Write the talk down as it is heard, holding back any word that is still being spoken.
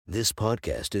This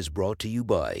podcast is brought to you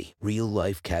by Real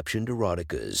Life Captioned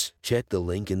Eroticas. Check the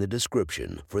link in the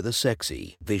description for the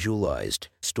sexy, visualized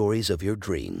stories of your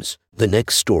dreams. The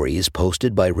next story is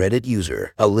posted by Reddit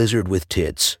user, A Lizard with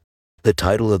Tits. The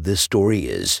title of this story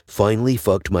is Finally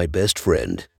Fucked My Best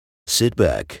Friend. Sit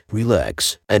back,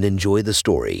 relax, and enjoy the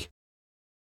story.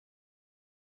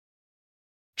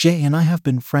 Jay and I have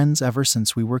been friends ever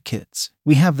since we were kids.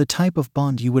 We have the type of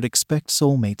bond you would expect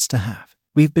soulmates to have.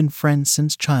 We've been friends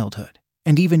since childhood,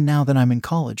 and even now that I'm in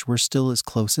college, we're still as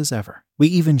close as ever. We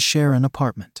even share an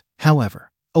apartment.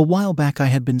 However, a while back I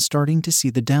had been starting to see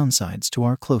the downsides to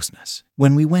our closeness.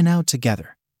 When we went out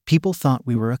together, people thought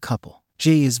we were a couple.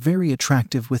 Jay is very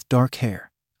attractive with dark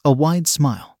hair, a wide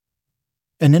smile,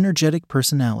 an energetic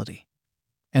personality,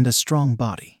 and a strong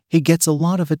body. He gets a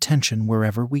lot of attention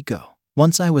wherever we go.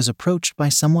 Once I was approached by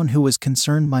someone who was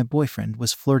concerned my boyfriend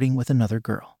was flirting with another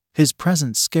girl. His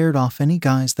presence scared off any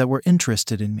guys that were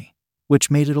interested in me,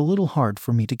 which made it a little hard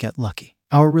for me to get lucky.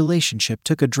 Our relationship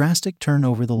took a drastic turn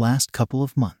over the last couple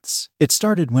of months. It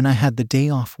started when I had the day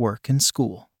off work and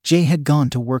school. Jay had gone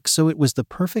to work, so it was the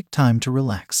perfect time to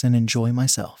relax and enjoy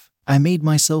myself. I made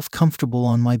myself comfortable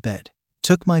on my bed,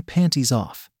 took my panties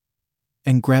off,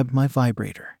 and grabbed my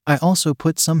vibrator. I also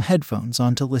put some headphones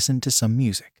on to listen to some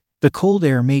music. The cold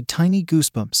air made tiny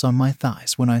goosebumps on my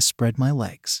thighs when I spread my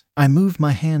legs. I moved my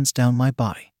hands down my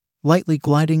body, lightly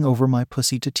gliding over my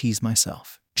pussy to tease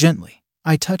myself. Gently,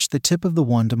 I touched the tip of the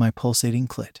wand to my pulsating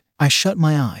clit. I shut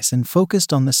my eyes and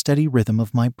focused on the steady rhythm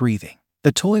of my breathing.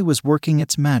 The toy was working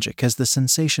its magic as the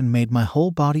sensation made my whole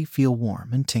body feel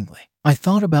warm and tingly. I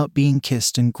thought about being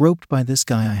kissed and groped by this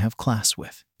guy I have class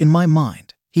with. In my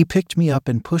mind, he picked me up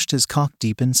and pushed his cock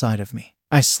deep inside of me.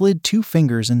 I slid 2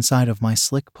 fingers inside of my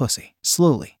slick pussy.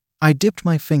 Slowly, I dipped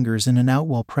my fingers in and out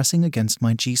while pressing against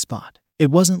my G-spot. It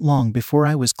wasn't long before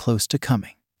I was close to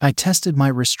coming. I tested my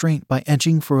restraint by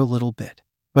edging for a little bit,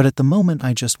 but at the moment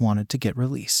I just wanted to get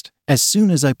released. As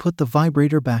soon as I put the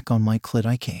vibrator back on my clit,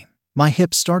 I came. My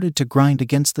hips started to grind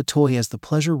against the toy as the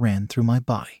pleasure ran through my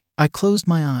body. I closed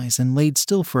my eyes and laid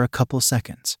still for a couple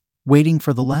seconds, waiting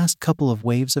for the last couple of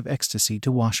waves of ecstasy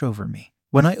to wash over me.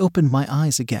 When I opened my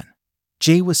eyes again,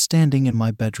 Jay was standing in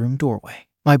my bedroom doorway.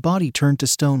 My body turned to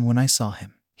stone when I saw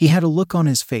him. He had a look on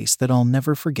his face that I'll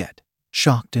never forget,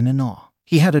 shocked and in awe.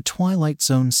 He had a Twilight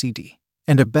Zone CD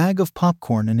and a bag of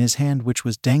popcorn in his hand, which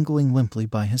was dangling limply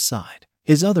by his side.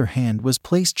 His other hand was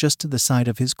placed just to the side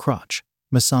of his crotch,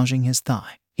 massaging his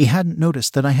thigh. He hadn't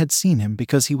noticed that I had seen him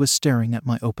because he was staring at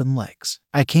my open legs.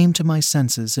 I came to my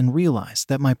senses and realized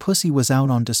that my pussy was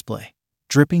out on display,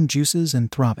 dripping juices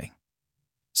and throbbing.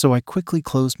 So I quickly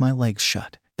closed my legs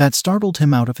shut. That startled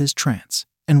him out of his trance,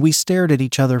 and we stared at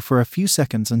each other for a few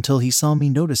seconds until he saw me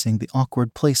noticing the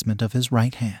awkward placement of his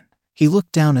right hand. He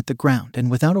looked down at the ground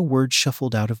and without a word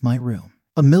shuffled out of my room.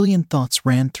 A million thoughts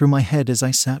ran through my head as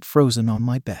I sat frozen on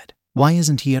my bed. Why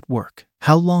isn't he at work?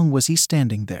 How long was he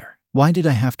standing there? Why did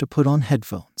I have to put on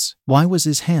headphones? Why was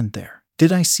his hand there?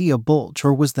 Did I see a bulge,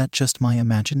 or was that just my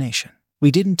imagination? We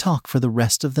didn't talk for the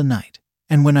rest of the night,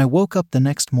 and when I woke up the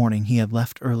next morning he had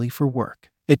left early for work.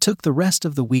 It took the rest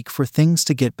of the week for things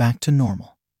to get back to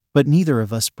normal, but neither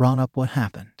of us brought up what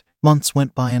happened. Months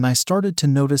went by and I started to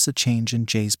notice a change in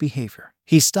Jay's behavior.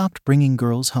 He stopped bringing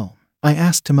girls home. I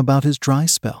asked him about his dry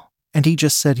spell, and he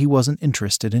just said he wasn't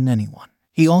interested in anyone.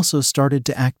 He also started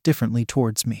to act differently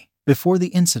towards me. Before the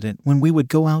incident, when we would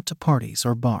go out to parties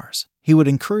or bars, he would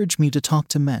encourage me to talk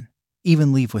to men,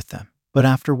 even leave with them. But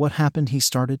after what happened, he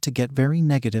started to get very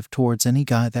negative towards any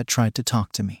guy that tried to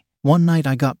talk to me. One night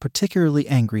I got particularly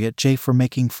angry at Jay for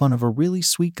making fun of a really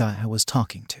sweet guy I was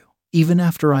talking to. Even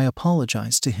after I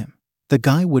apologized to him, the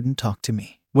guy wouldn't talk to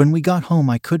me. When we got home,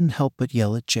 I couldn't help but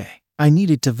yell at Jay. I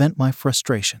needed to vent my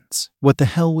frustrations. What the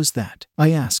hell was that?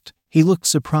 I asked. He looked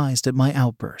surprised at my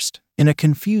outburst. In a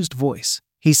confused voice,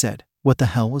 he said, "What the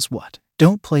hell was what?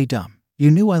 Don't play dumb.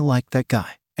 You knew I liked that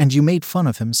guy, and you made fun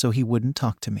of him so he wouldn't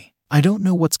talk to me. I don't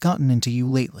know what's gotten into you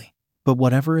lately, but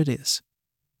whatever it is,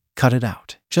 cut it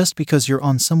out. Just because you're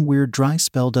on some weird dry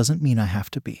spell doesn't mean I have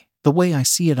to be. The way I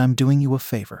see it, I'm doing you a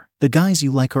favor. The guys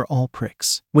you like are all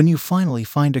pricks. When you finally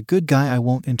find a good guy, I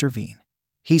won't intervene,"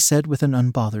 he said with an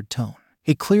unbothered tone.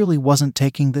 He clearly wasn't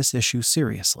taking this issue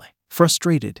seriously.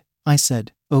 Frustrated, I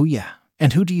said, "Oh yeah,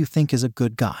 and who do you think is a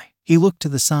good guy?" He looked to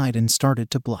the side and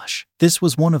started to blush. This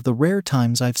was one of the rare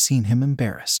times I've seen him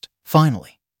embarrassed.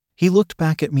 Finally, he looked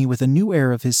back at me with a new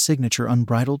air of his signature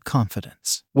unbridled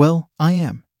confidence. "Well, I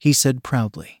am," he said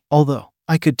proudly, although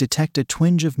I could detect a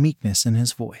twinge of meekness in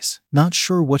his voice. Not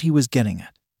sure what he was getting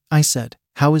at, I said,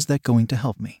 "How is that going to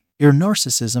help me?" Your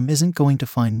narcissism isn't going to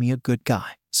find me a good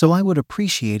guy, so I would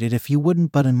appreciate it if you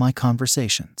wouldn't butt in my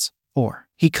conversations. Or,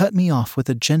 he cut me off with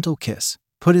a gentle kiss,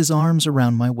 put his arms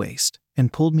around my waist,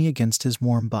 and pulled me against his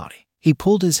warm body. He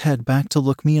pulled his head back to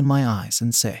look me in my eyes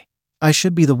and say, "I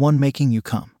should be the one making you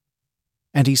come."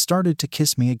 And he started to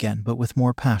kiss me again, but with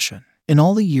more passion. In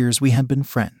all the years we had been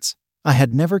friends, I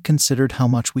had never considered how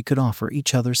much we could offer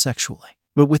each other sexually.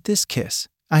 But with this kiss,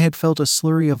 I had felt a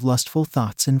slurry of lustful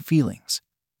thoughts and feelings.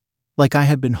 Like I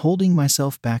had been holding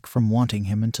myself back from wanting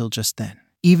him until just then.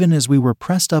 Even as we were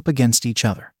pressed up against each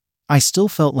other, I still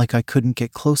felt like I couldn't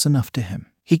get close enough to him.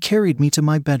 He carried me to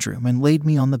my bedroom and laid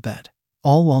me on the bed,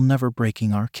 all while never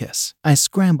breaking our kiss. I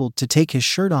scrambled to take his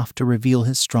shirt off to reveal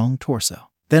his strong torso.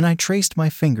 Then I traced my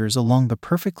fingers along the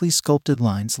perfectly sculpted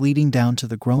lines leading down to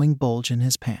the growing bulge in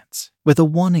his pants. With a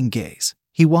warning gaze,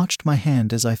 he watched my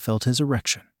hand as I felt his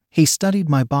erection. He studied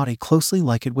my body closely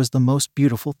like it was the most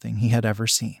beautiful thing he had ever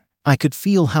seen. I could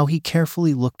feel how he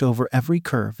carefully looked over every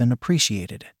curve and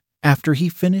appreciated it. After he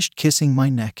finished kissing my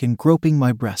neck and groping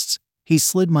my breasts, he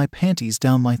slid my panties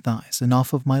down my thighs and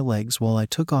off of my legs while I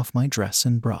took off my dress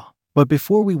and bra. But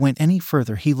before we went any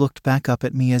further, he looked back up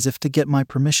at me as if to get my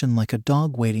permission, like a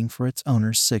dog waiting for its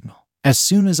owner's signal. As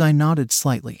soon as I nodded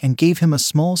slightly and gave him a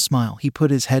small smile, he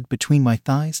put his head between my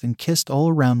thighs and kissed all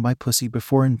around my pussy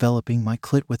before enveloping my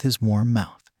clit with his warm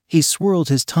mouth. He swirled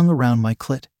his tongue around my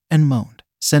clit and moaned,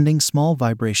 sending small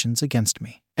vibrations against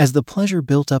me. As the pleasure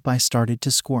built up, I started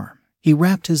to squirm. He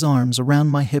wrapped his arms around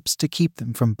my hips to keep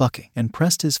them from bucking and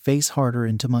pressed his face harder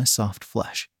into my soft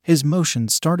flesh. His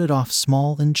motions started off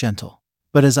small and gentle,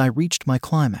 but as I reached my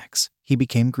climax, he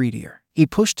became greedier. He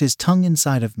pushed his tongue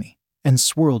inside of me and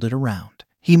swirled it around.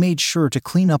 He made sure to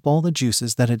clean up all the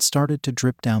juices that had started to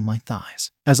drip down my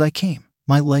thighs. As I came,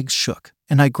 my legs shook,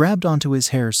 and I grabbed onto his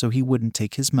hair so he wouldn't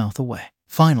take his mouth away.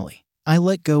 Finally, I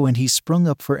let go and he sprung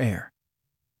up for air,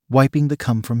 wiping the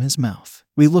cum from his mouth.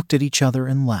 We looked at each other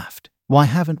and laughed. Why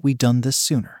haven't we done this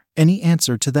sooner? Any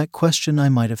answer to that question I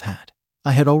might have had,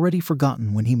 I had already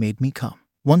forgotten when he made me come.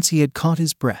 Once he had caught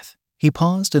his breath, he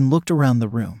paused and looked around the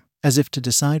room, as if to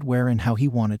decide where and how he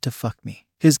wanted to fuck me.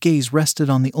 His gaze rested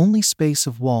on the only space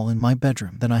of wall in my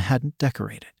bedroom that I hadn't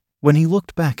decorated. When he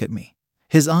looked back at me,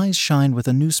 his eyes shined with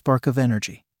a new spark of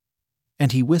energy,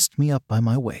 and he whisked me up by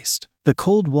my waist. The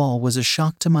cold wall was a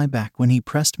shock to my back when he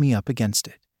pressed me up against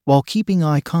it. While keeping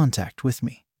eye contact with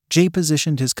me, Jay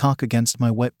positioned his cock against my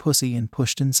wet pussy and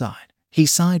pushed inside. He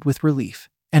sighed with relief,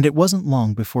 and it wasn't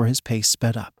long before his pace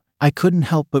sped up. I couldn't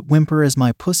help but whimper as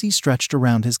my pussy stretched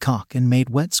around his cock and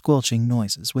made wet squelching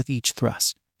noises with each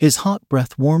thrust. His hot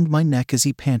breath warmed my neck as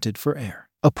he panted for air.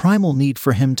 A primal need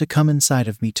for him to come inside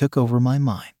of me took over my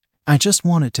mind. I just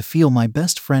wanted to feel my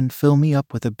best friend fill me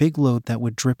up with a big load that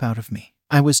would drip out of me.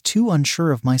 I was too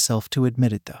unsure of myself to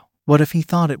admit it though. What if he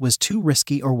thought it was too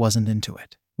risky or wasn't into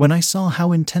it? When I saw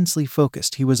how intensely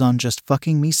focused he was on just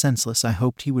fucking me senseless, I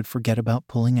hoped he would forget about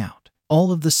pulling out.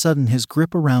 All of a sudden his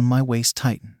grip around my waist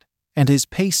tightened, and his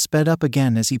pace sped up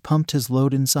again as he pumped his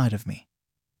load inside of me,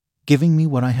 giving me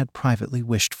what I had privately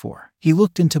wished for. He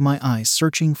looked into my eyes,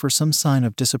 searching for some sign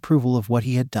of disapproval of what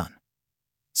he had done.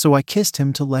 So I kissed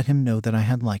him to let him know that I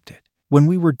had liked it. When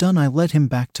we were done, I led him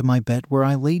back to my bed where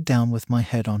I laid down with my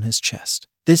head on his chest.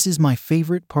 This is my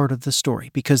favorite part of the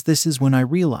story because this is when I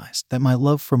realized that my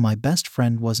love for my best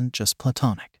friend wasn't just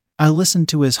platonic. I listened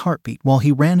to his heartbeat while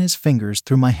he ran his fingers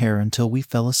through my hair until we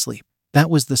fell asleep. That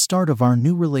was the start of our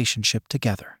new relationship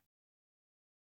together.